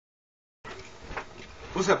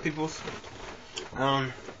What's up, peoples?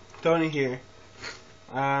 Tony here.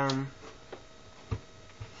 I'm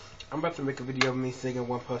about to make a video of me singing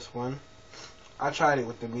 1+1. I tried it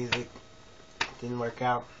with the music. Didn't work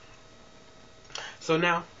out. So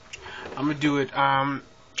now, I'm gonna do it, a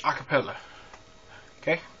cappella.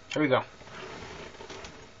 Okay? Here we go.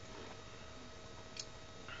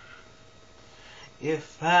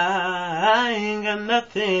 If I ain't got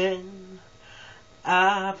nothing,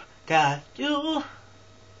 I've got you.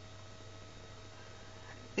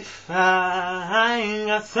 If I ain't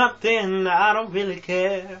got something, I don't really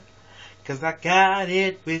care, 'cause I got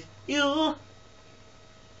it with you.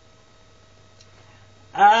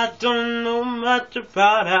 I don't know much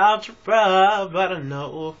about algebra, but I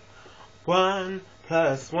know 1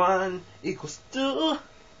 + 1 = 2.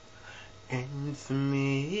 And it's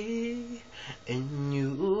me and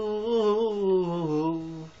you.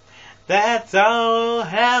 That's all I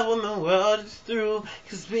have when the world is through.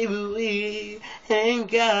 'Cause baby, we ain't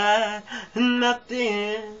got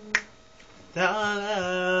nothing.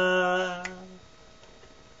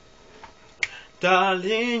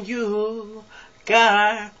 Darling, you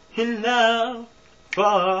got enough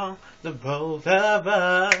for the both of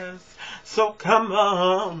us. So come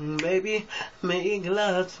on, baby, make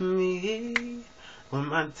love to me when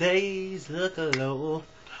my days look low.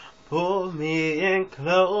 Pull me in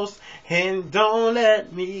close and don't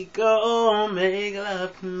let me go. Make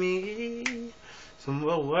love to me. Some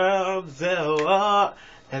more words that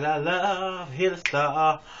I love, hear the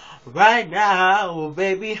star right now,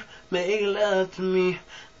 baby. Make love to me,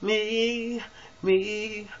 me.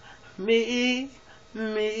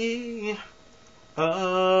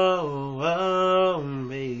 Oh,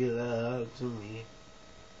 make love to me.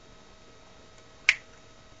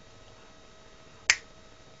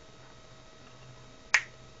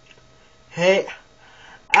 Hey,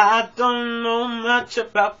 I don't know much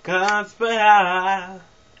about guns, but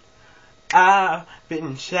I've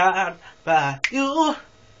been shot by you.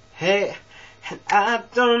 Hey, and I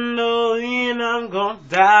don't know when I'm gonna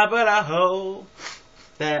die, but I hope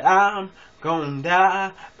that I'm gonna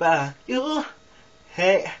die by you.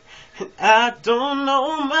 Hey, and I don't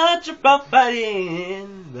know much about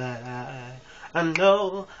fighting, but I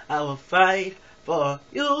know I will fight for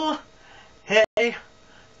you. Hey,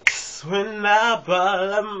 'cause when I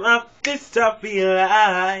ball up my fist, I feel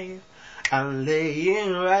alive. I'm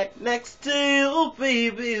laying right next to you,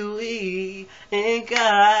 baby. We ain't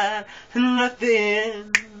got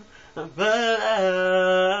nothing but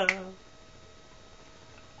love.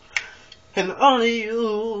 And only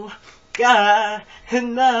you got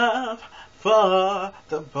enough for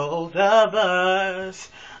the both of us.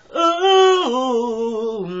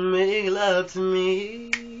 Ooh, make love to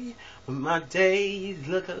me when my days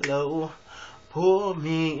look low. Pull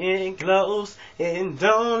me in close and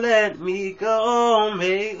don't let me go.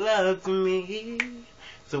 Make love to me.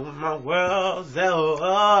 So when my world's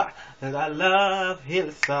out, that I love, hear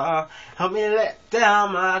the song. Help me let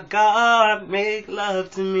down my guard. Make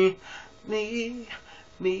love to me. Me.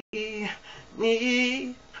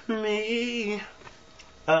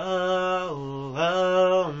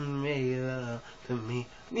 Oh, make love to me.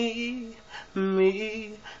 Me.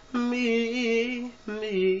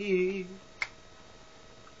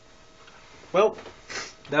 Well,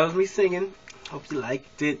 that was me singing. Hope you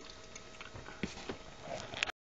liked it.